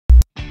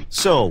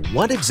So,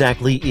 what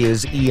exactly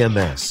is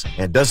EMS,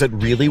 and does it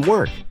really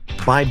work?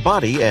 By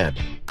Body Ed.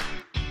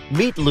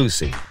 Meet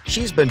Lucy.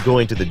 She's been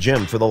going to the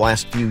gym for the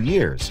last few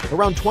years,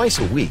 around twice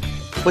a week,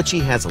 but she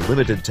has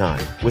limited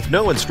time, with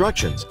no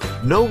instructions,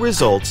 no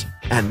results,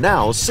 and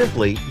now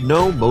simply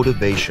no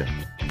motivation.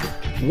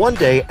 One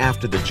day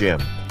after the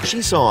gym,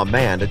 she saw a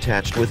man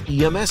attached with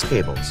EMS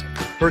cables.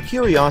 Her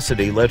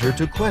curiosity led her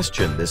to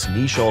question this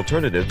niche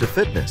alternative to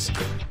fitness.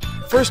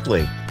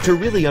 Firstly, to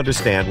really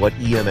understand what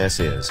EMS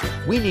is,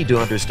 we need to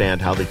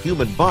understand how the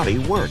human body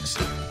works.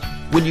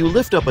 When you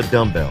lift up a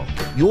dumbbell,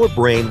 your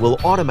brain will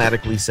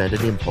automatically send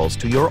an impulse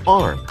to your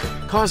arm,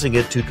 causing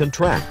it to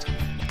contract.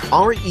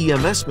 Our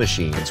EMS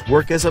machines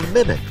work as a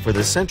mimic for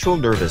the central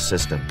nervous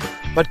system,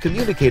 but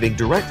communicating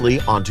directly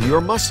onto your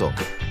muscle,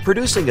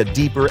 producing a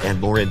deeper and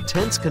more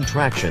intense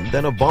contraction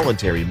than a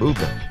voluntary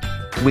movement.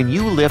 When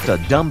you lift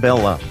a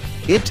dumbbell up,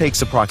 it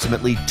takes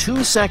approximately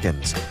 2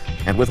 seconds.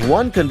 And with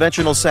one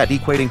conventional set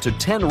equating to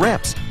 10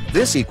 reps,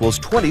 this equals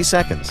 20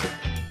 seconds.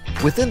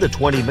 Within the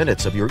 20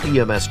 minutes of your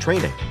EMS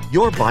training,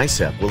 your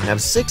bicep will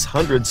have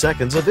 600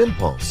 seconds of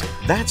impulse.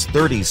 That's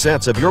 30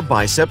 sets of your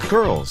bicep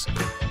curls.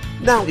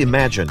 Now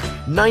imagine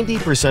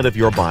 90% of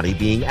your body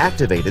being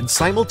activated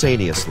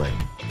simultaneously.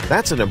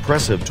 That's an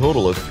impressive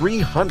total of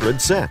 300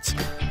 sets.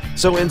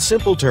 So in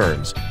simple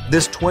terms,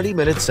 this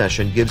 20-minute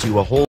session gives you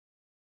a whole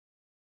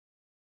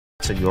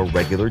in your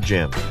regular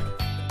gym.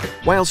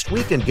 Whilst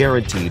we can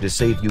guarantee to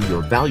save you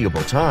your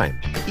valuable time,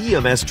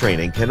 EMS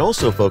training can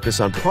also focus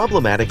on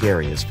problematic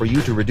areas for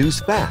you to reduce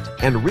fat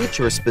and reach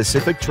your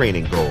specific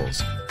training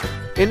goals.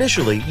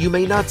 Initially, you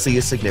may not see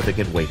a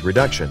significant weight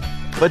reduction,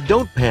 but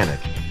don't panic.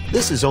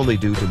 This is only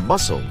due to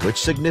muscle, which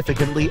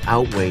significantly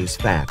outweighs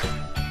fat.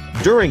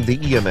 During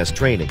the EMS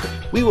training,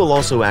 we will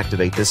also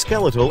activate the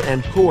skeletal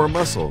and core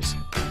muscles,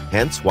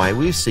 hence why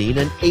we've seen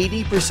an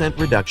 80%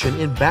 reduction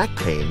in back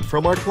pain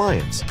from our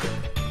clients.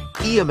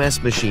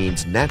 EMS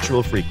machines'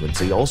 natural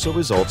frequency also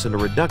results in a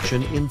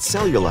reduction in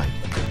cellulite.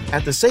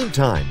 At the same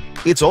time,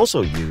 it's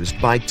also used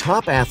by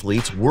top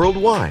athletes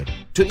worldwide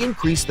to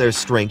increase their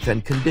strength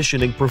and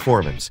conditioning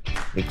performance,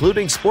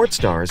 including sports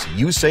stars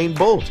Usain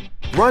Bolt,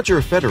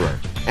 Roger Federer,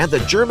 and the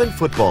German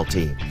football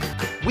team.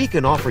 We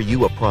can offer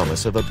you a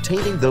promise of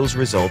obtaining those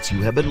results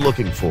you have been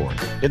looking for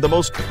in the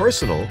most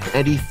personal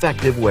and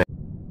effective way.